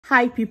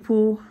Hi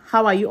people,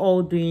 how are you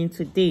all doing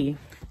today?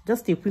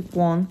 Just a quick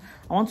one.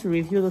 I want to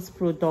review this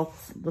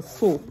product, the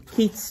soap,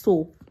 Kids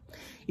soap.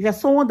 If you're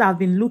someone that have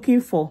been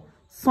looking for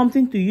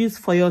something to use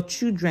for your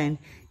children,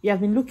 you have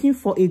been looking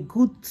for a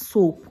good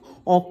soap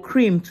or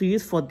cream to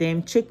use for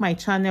them, check my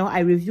channel.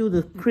 I review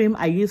the cream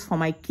I use for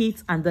my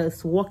kids and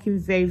it's working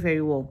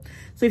very well.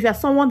 So if you're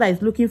someone that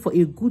is looking for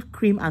a good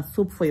cream and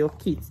soap for your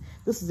kids,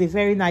 this is a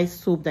very nice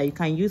soap that you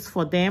can use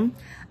for them.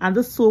 And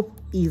the soap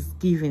is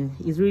giving.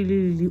 It's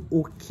really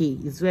okay.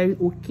 It's very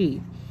okay.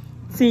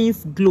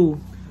 Things glow.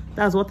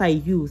 That's what I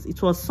use.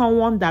 It was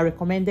someone that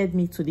recommended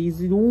me to this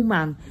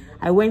woman.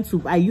 I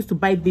used to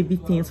buy baby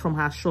things from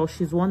her shop.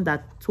 She's one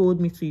that told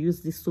me to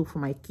use this soap for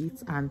my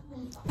kids, and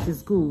it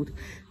is good.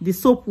 The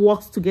soap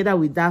works together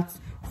with that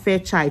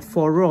Fairchild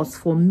for us,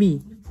 for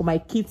me, for my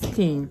kids'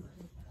 skin.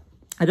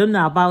 I don't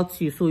know about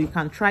you, so you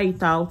can try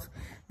it out.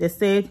 They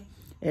said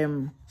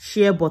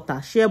shea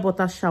butter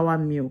shower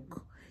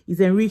milk is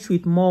enriched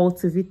with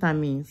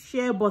multivitamins.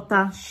 Shea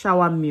butter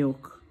shower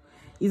milk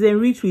is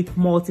enriched with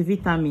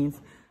multivitamins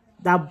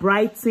that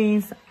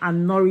brightens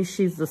and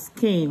nourishes the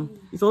skin.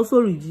 It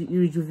also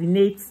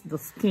rejuvenates the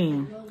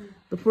skin.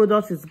 The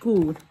product is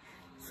good,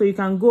 so you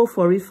can go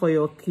for it for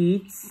your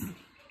kids.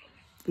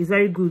 It's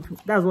very good.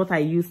 That's what I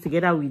use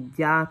together with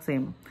that,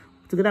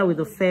 together with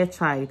the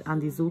Fairchild,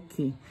 and it's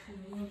okay.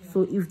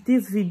 So if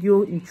this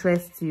video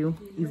interests you,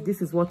 if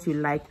this is what you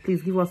like,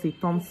 please give us a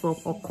thumbs up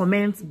or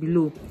comment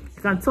below.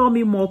 You can tell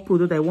me more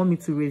products that you want me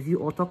to review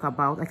or talk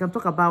about. I can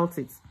talk about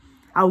it.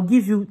 I'll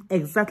give you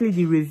exactly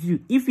the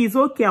review. If it's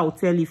okay, I'll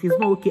tell you. If it's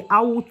not okay,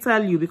 I will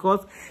tell you,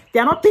 because they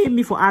are not paying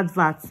me for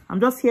adverts. I'm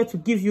just here to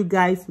give you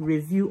guys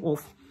review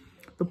of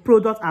the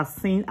product I've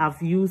seen,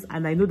 I've used,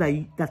 and I know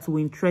that will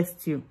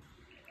interest you.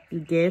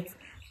 You get?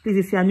 Please,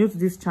 if you are new to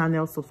this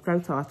channel,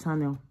 subscribe to our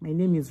channel. My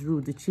name is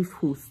Ruth, the chief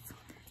host.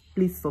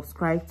 Please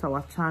subscribe to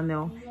our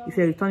channel. If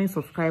you're a returning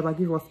subscriber,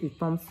 give us a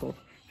thumbs up.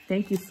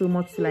 Thank you so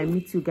much till I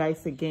meet you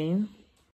guys again.